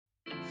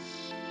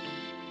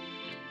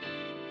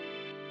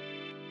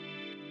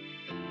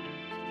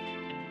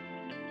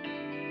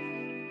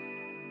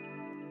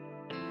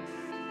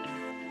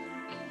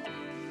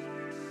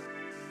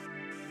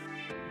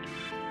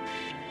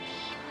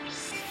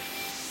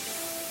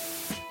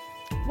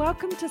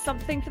Welcome to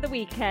Something for the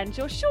Weekend,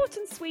 your short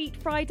and sweet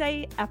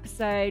Friday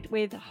episode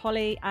with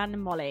Holly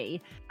and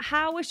Molly.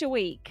 How was your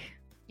week?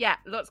 Yeah,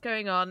 lots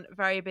going on.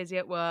 Very busy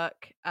at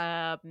work, but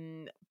a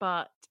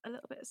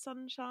little bit of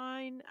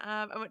sunshine.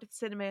 I went to the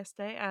cinema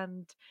yesterday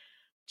and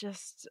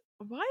just,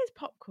 why is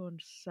popcorn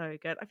so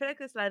good? I feel like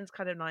this lends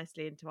kind of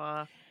nicely into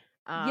our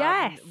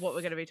Yes. what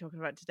we're going to be talking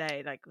about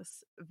today, like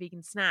this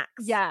vegan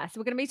snacks. Yeah, so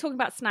we're going to be talking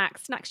about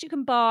snacks. Snacks you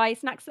can buy,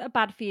 snacks that are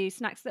bad for you,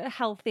 snacks that are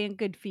healthy and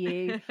good for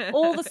you.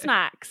 All the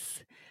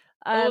snacks.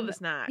 All the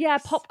snacks. Yeah,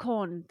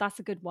 popcorn. That's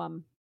a good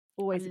one.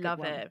 Always I a good love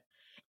one. it.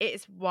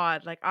 It's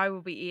wild. Like, I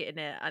will be eating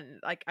it, and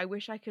like I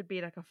wish I could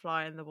be like a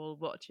fly on the wall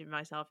watching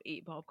myself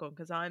eat popcorn,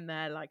 because I'm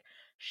there like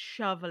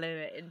shoveling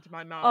it into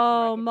my mouth.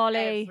 Oh, and, like,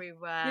 Molly,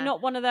 everywhere. you're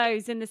not one of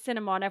those in the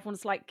cinema and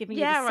everyone's like giving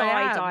you the Yeah, I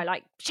side am. eye,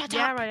 like, shut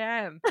Yeah, up. I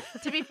am.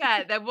 To be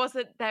fair, there was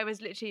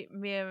literally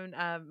me and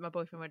my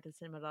boyfriend went to the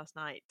cinema last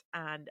night,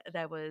 and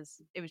it was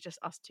just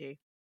us two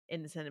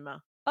in the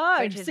cinema. Oh,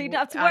 Which so is, you don't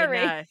have to I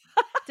worry. know.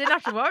 Didn't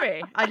have to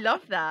worry. I love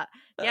that.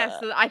 Yes,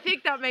 so I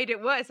think that made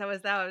it worse. I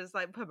was there. I was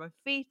like, put my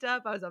feet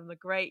up. I was having a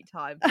great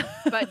time.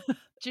 But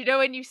do you know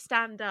when you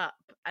stand up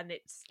and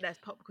there's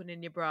popcorn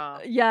in your bra?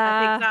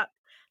 Yeah. I think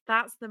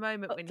that's the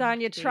moment when you down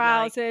have your to be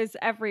like, trousers,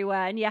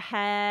 everywhere, and your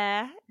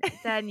hair.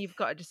 then you've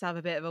got to just have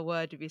a bit of a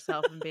word with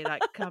yourself and be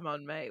like, come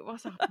on, mate,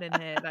 what's happening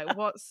here? Like,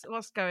 what's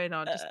going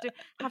on? Just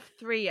have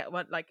three at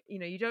once. Like,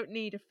 you don't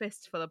need a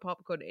fistful of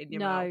popcorn in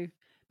your mouth. No,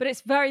 but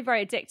it's very,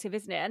 very addictive,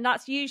 isn't it? And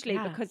that's usually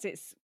Yeah. because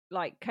it's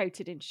like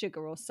coated in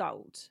sugar or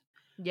salt.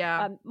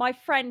 Yeah. My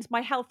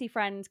healthy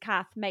friend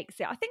Kath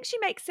makes it. I think she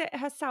makes it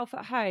herself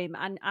at home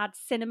and adds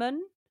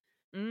cinnamon,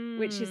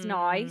 which is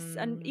nice.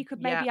 And you could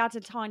maybe add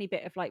a tiny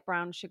bit of like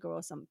brown sugar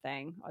or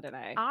something. I don't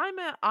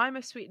know. I'm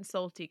a sweet and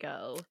salty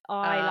girl.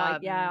 I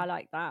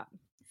like that.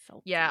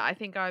 Salty. Yeah, I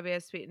think I'd be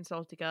a sweet and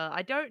salty girl.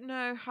 I don't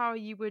know how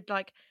you would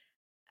like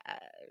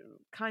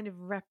kind of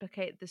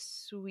replicate the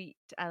sweet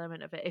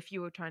element of it if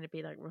you were trying to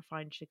be like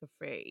refined sugar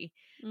free.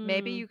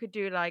 Maybe you could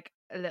do like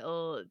a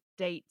little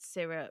date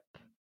syrup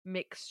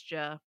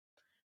mixture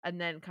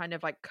and then kind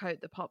of like coat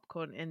the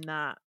popcorn in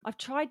that. I've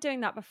tried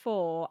doing that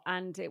before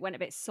and it went a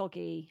bit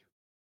soggy.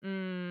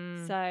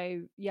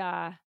 So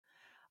yeah.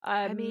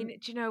 I mean,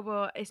 do you know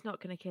what? It's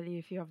not going to kill you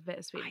if you have a bit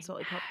of sweet and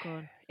salty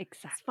popcorn.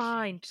 Exactly. It's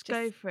fine. Just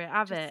go for it.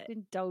 Have it.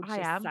 Indulge I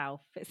am.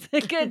 yourself.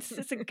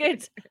 It's a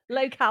good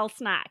locale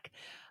snack.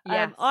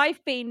 Yes.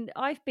 I've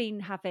been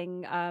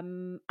having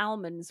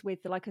almonds with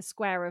like a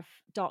square of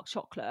dark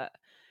chocolate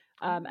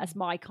as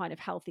my kind of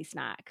healthy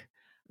snack.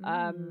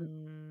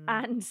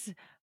 And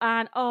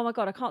oh my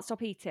God, I can't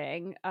stop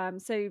eating.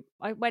 So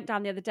I went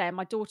down the other day and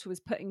my daughter was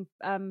putting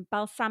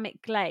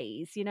balsamic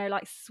glaze,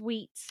 like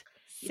sweet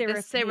syrupy,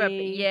 the syrup,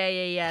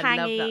 yeah,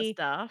 tangy. love that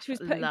stuff. She was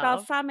putting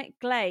balsamic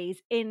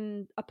glaze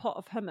in a pot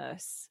of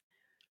hummus.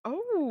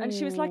 Oh, and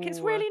she was like, "It's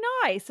really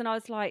nice," and I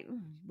was like,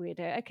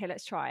 "Weirdo. Okay,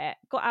 let's try it."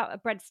 Got out a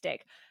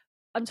breadstick.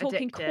 I'm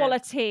talking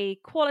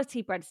addictive.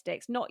 quality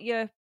breadsticks, not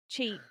your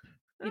cheap.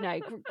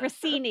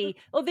 Grissini.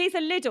 Well, these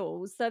are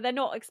Lidl's, so they're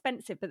not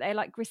expensive, but they're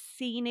like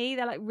grissini.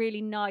 They're like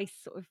really nice,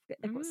 sort of.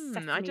 They've got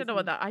I don't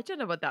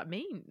know what that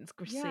means.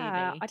 Grissini.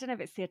 Yeah, I don't know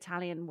if it's the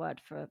Italian word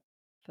for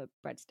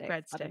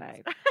breadsticks. I don't know.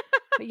 Breadsticks.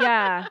 But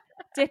yeah,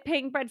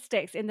 dipping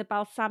breadsticks in the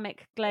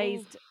balsamic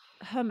glazed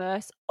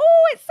hummus.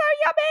 Oh, it's so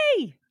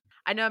yummy!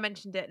 I know I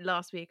mentioned it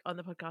last week on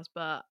the podcast,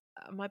 but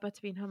my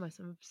butterbean hummus,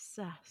 I'm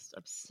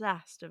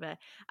obsessed with it.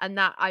 And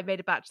that I made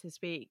a batch this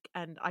week,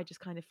 and I just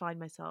kind of find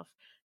myself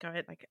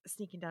going like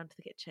sneaking down to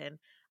the kitchen,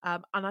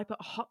 and I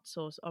put hot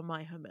sauce on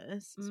my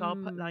hummus. So I'll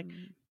put like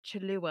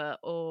Cholula,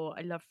 or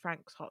I love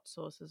Frank's hot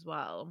sauce as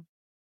well.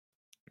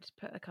 Just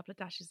put a couple of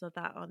dashes of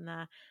that on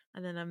there,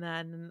 and then I'm there,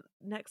 and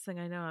next thing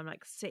I know, I'm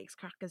like 6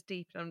 crackers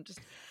deep, and I'm just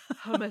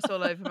hummus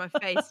all over my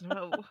face. And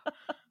I'm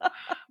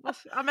like,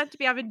 I'm meant to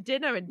be having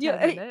dinner in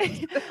 10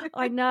 minutes.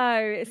 I know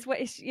it's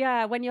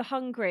when you're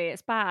hungry,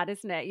 it's bad,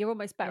 isn't it? You're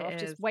almost better off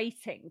just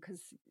waiting,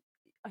 because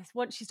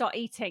once you start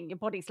eating, your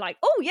body's like,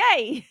 oh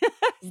yay,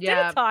 it's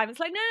dinner time. It's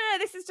like, no,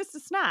 this is just a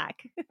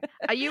snack.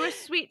 Are you a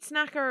sweet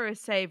snacker or a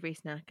savory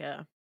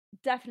snacker?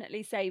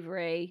 Definitely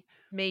savory.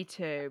 Me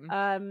too.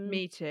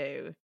 Me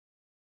too.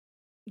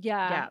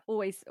 Yeah,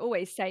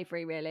 always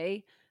savory,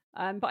 really.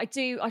 But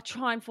I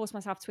try and force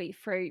myself to eat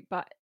fruit,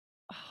 but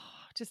it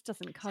just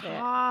doesn't cut it. It's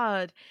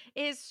hard.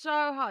 It's so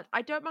hard.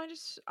 I don't mind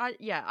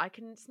I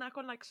can snack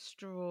on like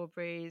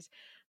strawberries,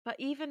 but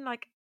even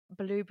like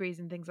blueberries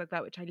and things like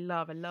that, which I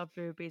love. I love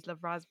blueberries,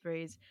 love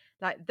raspberries.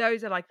 Like,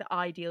 those are like the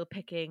ideal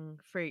picking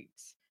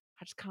fruits.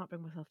 I just can't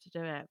bring myself to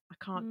do it. I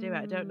can't do it.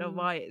 I don't know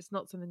why. It's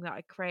not something that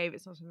I crave.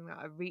 It's not something that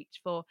I reach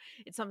for.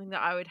 It's something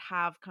that I would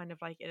have kind of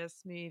like in a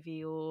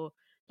smoothie, or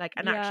like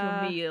an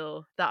actual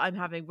meal that I'm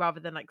having, rather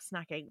than like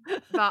snacking.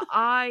 But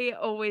I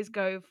always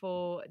go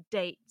for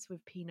dates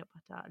with peanut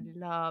butter.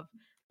 Love.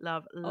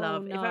 Nice.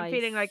 If I'm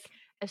feeling like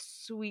a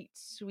sweet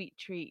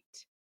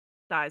treat,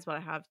 that is what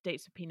I have.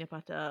 Dates with peanut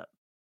butter.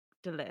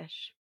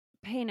 Delish.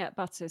 Peanut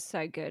butter is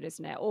so good,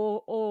 isn't it?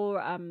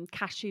 Or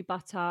cashew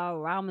butter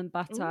or almond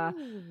butter.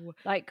 Ooh.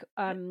 Like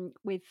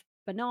with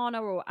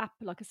banana or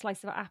apple, like a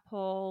slice of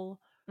apple.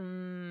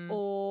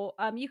 Or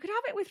you could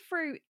have it with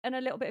fruit and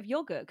a little bit of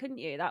yogurt, couldn't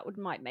you? That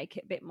might make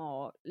it a bit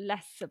more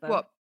less of a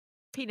What?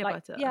 Peanut like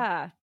butter?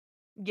 yeah.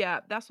 Yeah,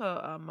 that's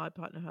what my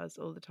partner has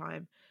all the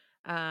time.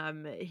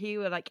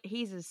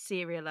 He's a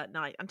cereal at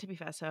night, and to be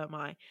fair, so am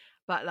I.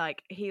 But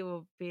like, he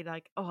will be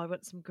like, "Oh, I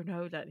want some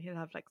granola," and he'll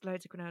have like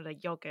loads of granola,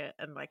 yogurt,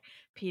 and like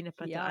peanut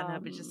butter, and I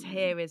would just Yum.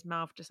 hear his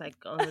mouth just like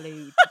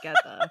glued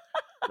together.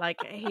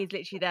 Like he's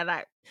literally there,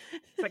 like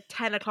it's like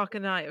 10 o'clock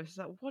at night. I was just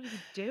like, "What are you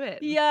doing?"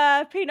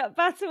 Yeah, peanut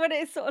butter when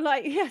it's sort of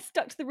like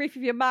stuck to the roof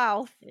of your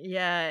mouth.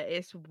 Yeah,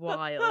 it's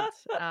wild.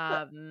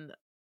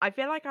 I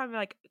feel like I'm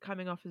like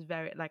coming off as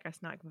very like I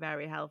snack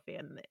very healthy,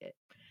 and it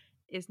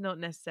is not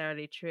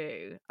necessarily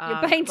true. You're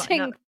But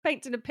no,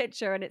 painting a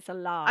picture and it's a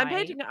lie.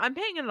 I'm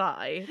painting a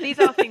lie. These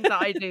are things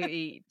that I do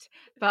eat.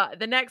 But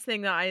the next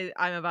thing that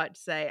I'm about to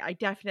say, I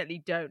definitely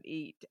don't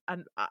eat,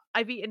 and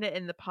I've eaten it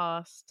in the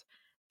past,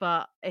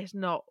 but it's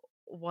not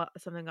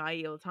something I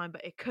eat all the time.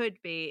 But it could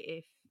be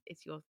if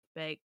it's your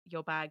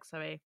bag.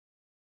 Sorry,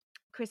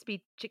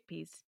 crispy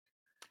chickpeas,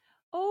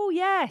 Oh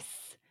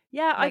yes.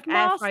 Yeah, like I've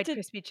air fried mastered.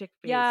 crispy chickpeas.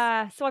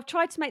 Yeah, so I've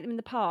tried to make them in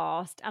the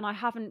past and I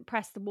haven't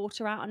pressed the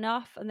water out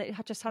enough and it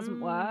just hasn't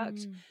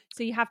worked. Mm.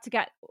 So you have to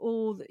get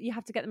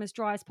them as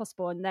dry as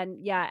possible and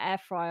then air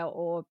fryer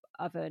or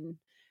oven.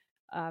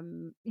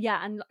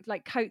 And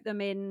like coat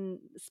them in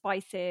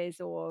spices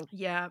or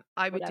Yeah,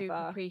 I would do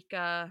whatever.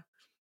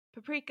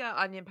 paprika,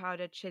 onion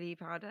powder, chili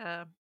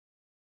powder.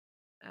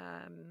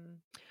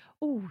 Um,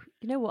 Oh,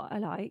 you know what I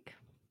like?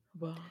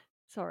 what?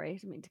 Sorry, I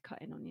didn't mean to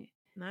cut in on you.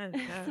 No,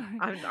 go. Sorry.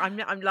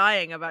 I'm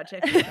lying about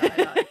chickpeas that I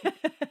like.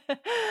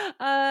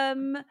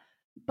 um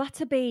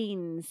Butter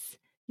beans.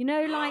 You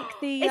know, like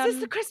the Is this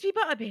the crispy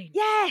butter beans?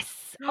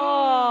 yes.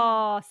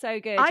 Oh, so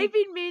good. I've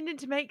been meaning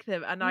to make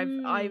them, and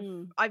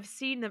Mm. I've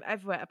seen them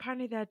everywhere.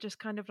 Apparently, they're just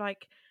kind of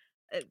like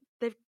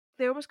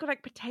they almost got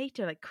like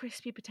potato, like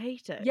crispy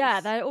Yeah,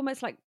 potatoes. they're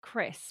almost like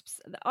crisps.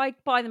 I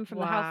buy them from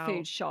the health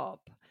food Wow.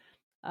 shop,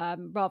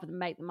 rather than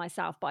make them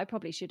myself, but I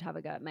probably should have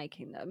a go at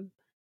making them.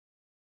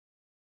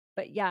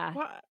 But yeah.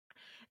 What?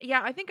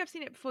 Yeah, I think I've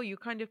seen it before. You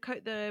kind of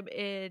coat them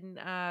in,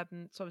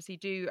 so obviously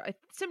do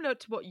similar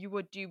to what you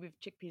would do with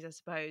chickpeas, I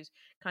suppose.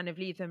 Kind of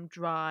leave them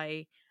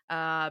dry.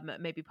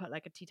 Maybe put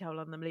like a tea towel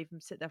on them, leave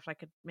them sit there for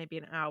like maybe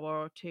an hour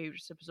or two,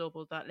 just to absorb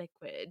all that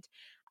liquid.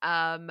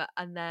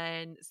 And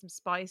then some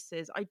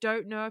spices. I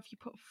don't know if you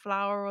put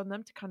flour on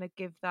them to kind of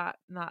give that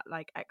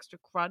like extra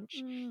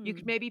crunch. You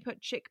could Mm, maybe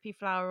put chickpea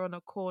flour on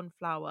or corn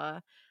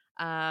flour.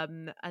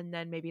 And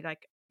then maybe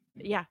like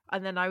yeah,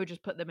 and then I would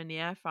just put them in the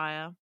air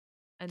fryer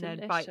and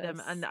then bite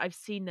them. And delicious. I've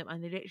seen them,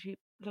 and they literally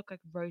look like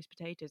roast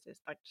potatoes.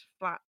 It's like just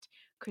flat,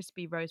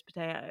 crispy roast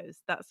potatoes.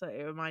 That's what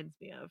it reminds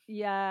me of.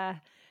 Yeah.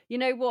 You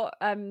know what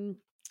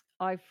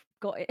I've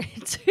got it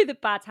into the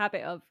bad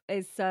habit of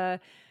is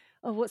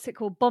what's it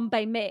called?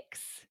 Bombay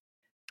mix.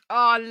 Oh,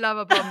 I love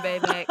a Bombay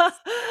mix.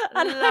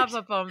 And Love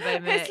a Bombay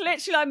it's mix.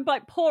 literally I'm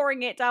like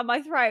pouring it down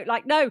my throat.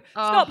 Like, no,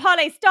 stop, Oh,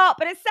 Holly, stop!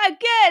 But it's so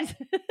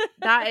good.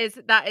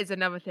 that is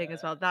another thing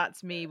as well.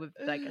 That's me with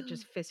like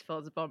just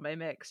fistfuls of Bombay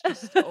mix,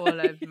 just all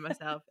over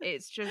myself.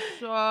 It's just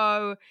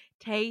so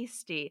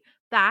tasty.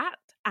 That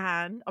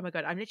and oh my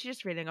god, I'm literally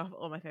just reeling off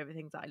all my favorite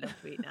things that I love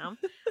to eat now.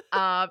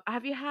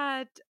 Have you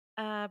had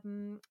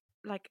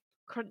like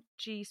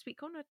crunchy sweet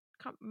corn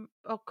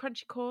or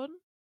crunchy corn?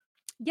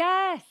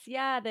 Yes,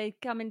 yeah, they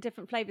come in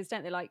different flavors,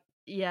 don't they? Like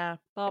Yeah,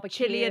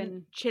 barbecue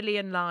and chili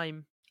and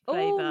lime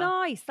oh, flavor.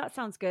 nice. That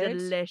sounds good.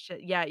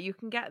 Delicious. Yeah, you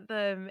can get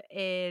them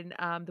in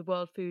the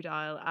world food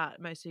aisle at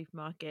most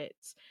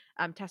supermarkets.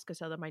 Tesco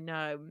sell them, I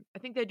know. I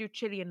think they do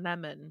chili and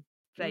lemon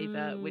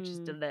flavor, which is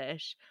Mm,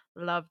 delish.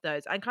 Love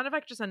those. And kind of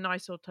like just a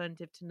nice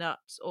alternative to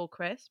nuts or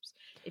crisps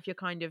if you're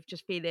kind of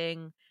just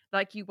feeling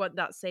like you want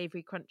that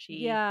savory, crunchy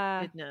yeah,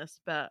 goodness,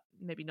 but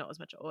maybe not as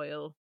much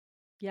oil.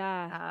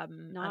 yeah,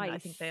 And I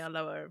think they nice. are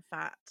lower in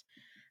fat.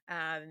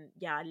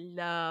 Yeah, I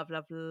love,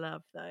 love,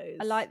 love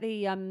I those. like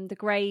the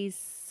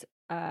Grays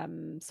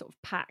sort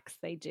of packs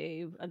they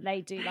do, and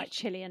they do I, like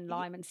chili and y-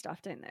 lime and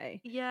stuff, don't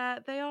they? Yeah,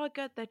 they are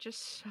good. They're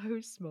just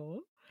so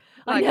small.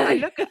 I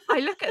Like know. I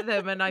look at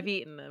them and I've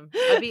eaten them.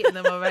 I've eaten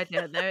them already,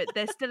 and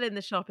they're still in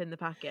the shop in the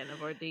packet, and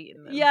I've already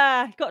eaten them.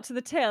 Yeah, got to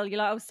the till. You're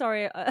like, oh,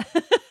 sorry,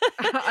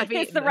 I've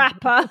it's eaten the them.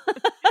 wrapper.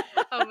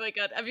 Oh my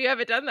god, have you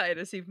ever done that in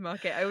a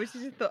supermarket? I always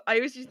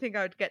just think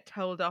I would get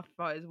told off if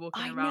I was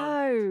walking I around.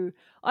 know.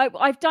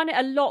 I've done it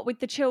a lot with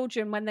the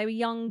children when they were Yeah,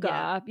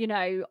 younger. You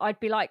know, I'd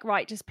be like,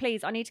 right, just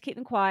please, I need to keep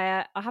them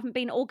quiet. I haven't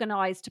been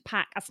organized to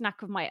pack a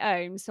snack of my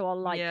own, so I'll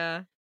like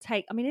yeah.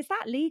 take. I mean, is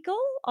that legal?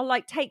 I'll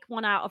like take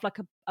one out of like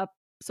a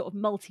sort of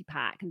multi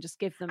pack and just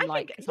give them I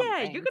think like yeah,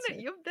 something to.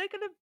 they're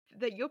gonna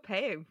that you're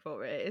paying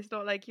for it. It's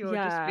not like you're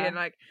just being Yeah,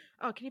 like,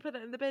 oh, can you put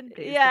that in the bin,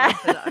 please? The yeah,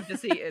 wrapper that I've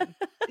just eaten.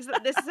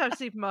 This is how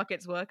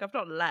supermarkets work. I've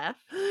not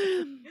left.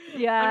 I'm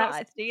yeah.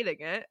 not stealing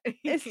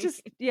It's it.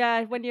 just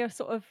when you're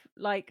sort of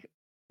like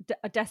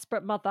a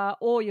desperate mother,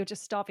 or you're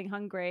just starving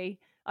hungry.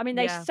 I mean,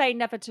 they say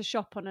never to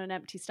shop on an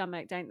empty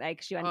stomach, don't they?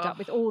 Because you end up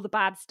with all the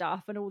bad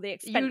stuff and all the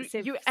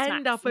expensive you snacks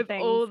end up and with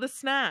things. all the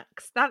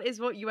snacks. That is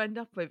what you end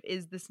up with,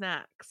 is the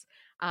snacks.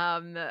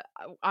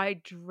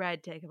 I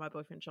dread taking my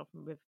boyfriend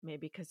shopping with me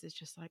because it's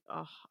just like,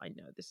 oh, I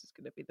know this is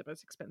going to be the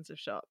most expensive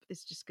shop.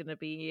 It's just going to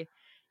be,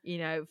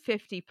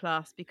 50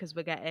 plus, because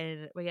we're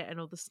getting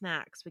all the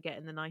snacks, we're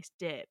getting the nice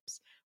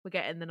dips, we're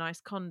getting the nice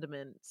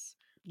condiments.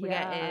 We're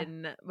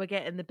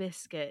getting the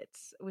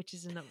biscuits, which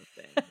is another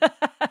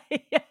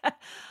thing. Yeah,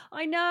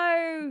 I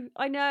know.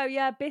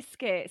 Yeah,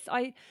 biscuits.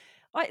 I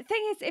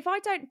thing is, if I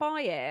don't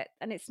buy it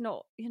and it's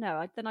not,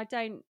 then I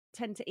don't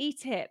tend to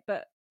eat it.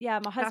 But yeah,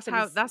 my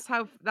husband That's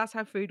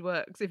how food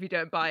works. If you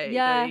don't buy it, you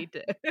yeah, don't eat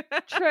it.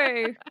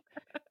 True.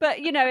 But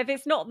if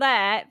it's not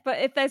there, but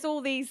if there's all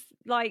these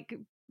like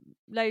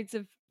loads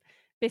of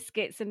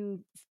biscuits and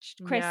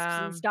crisps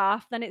and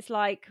stuff, then it's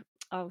like,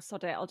 oh,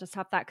 sod it, I'll just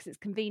have that because it's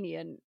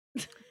convenient.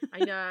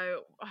 I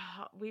know.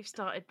 Oh, we've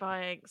started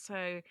buying.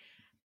 So,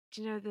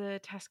 do you know the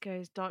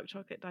Tesco's dark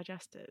chocolate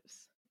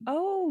digestives?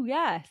 Oh,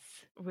 yes.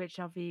 Which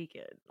are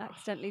vegan.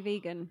 Accidentally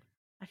vegan.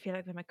 I feel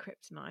like they're my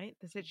kryptonite.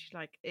 There's literally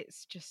like,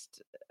 it's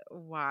just,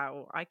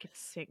 wow. I could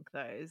sink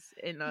those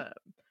in a,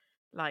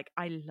 like,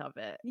 I love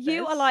it.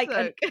 You are like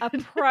a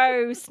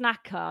pro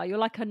snacker. You're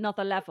like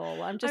another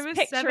level. I'm just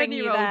picturing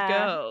you there,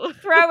 girl.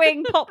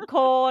 throwing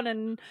popcorn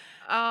and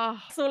all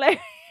over.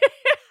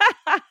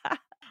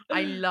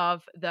 I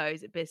love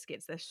those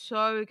biscuits. They're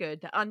so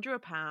good. They're under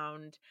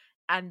 £1,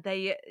 and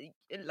they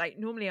like,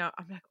 normally I'm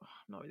like, oh,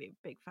 I'm not really a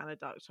big fan of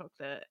dark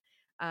chocolate,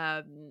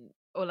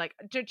 or like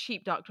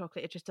cheap dark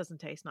chocolate. It just doesn't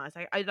taste nice.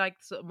 I like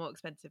the sort of more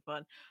expensive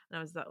one, and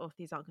I was like, oh,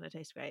 these aren't going to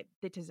taste great.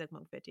 They taste like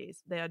Monk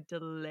Fitties. They are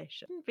delicious.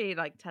 I shouldn't be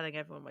like telling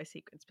everyone my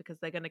secrets because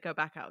they're going to go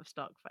back out of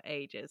stock for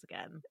ages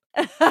again.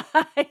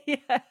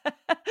 Yeah.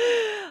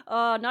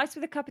 Oh, nice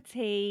with a cup of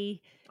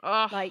tea,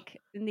 like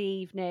in the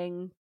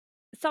evening.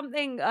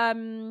 Something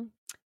a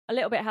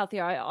little bit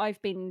healthier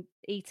I've been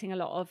eating a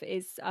lot of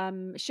is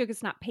sugar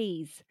snap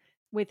peas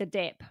with a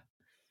dip.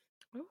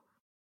 Ooh.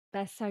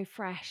 They're so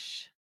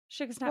fresh.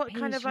 Sugar snap peas.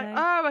 What kind of like?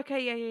 Oh,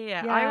 okay,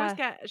 yeah. I always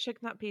get sugar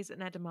snap peas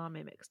and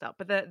edamame mixed up,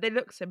 but they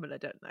look similar,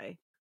 don't they?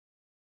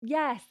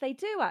 Yes, they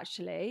do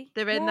actually.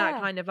 They're in that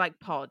kind of like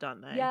pod,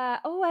 aren't they? Yeah.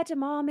 Oh,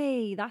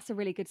 edamame. That's a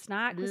really good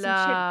snack with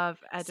Love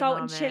some edamame. salt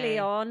and chili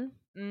on.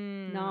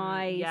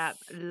 Nice. Yeah,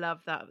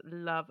 love that.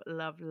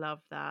 Love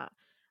that.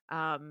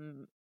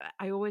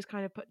 I always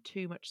kind of put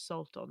too much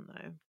salt on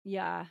though.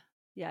 Yeah,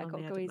 got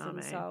to go easy on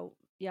the edamame. salt.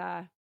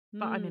 Yeah.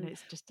 But I mean,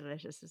 it's just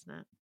delicious, isn't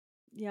it?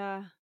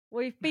 Yeah.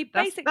 We've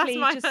that's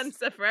my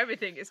answer for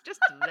everything. It's just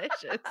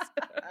delicious.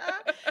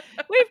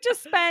 We've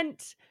just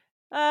spent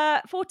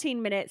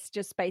 14 minutes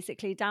just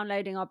basically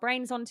downloading our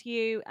brains onto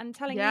you and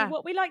telling you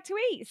what we like to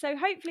eat. So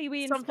hopefully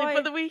we something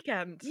for the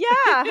weekend.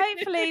 Yeah,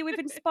 hopefully we've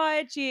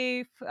inspired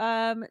you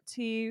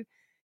to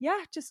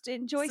just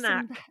enjoy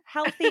some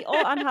healthy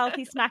or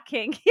unhealthy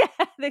snacking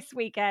this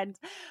weekend.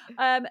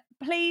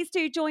 Please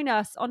do join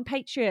us on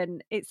Patreon.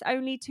 It's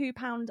only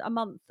 £2 a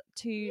month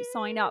to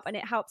sign up, and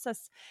it helps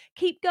us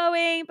keep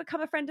going.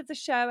 Become a friend of the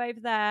show over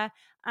there,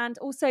 and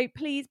also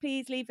please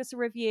leave us a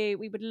review.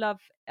 We would love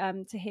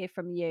to hear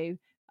from you.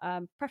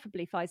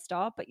 Preferably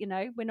 5-star, but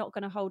we're not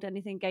going to hold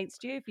anything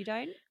against you if you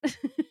don't.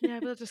 Yeah,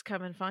 we'll just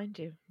come and find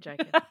you,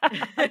 joking.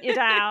 Hunt you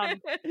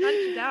down. Hunt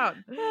you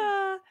down.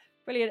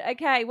 Brilliant.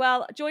 Okay,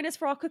 well, join us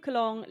for our cook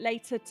along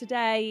later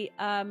today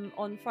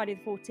on Friday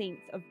the 14th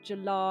of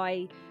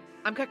July.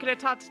 I'm cooking a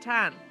tart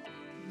tatin.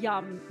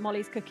 Yum.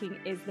 Molly's cooking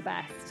is the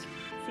best.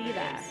 See you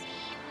there.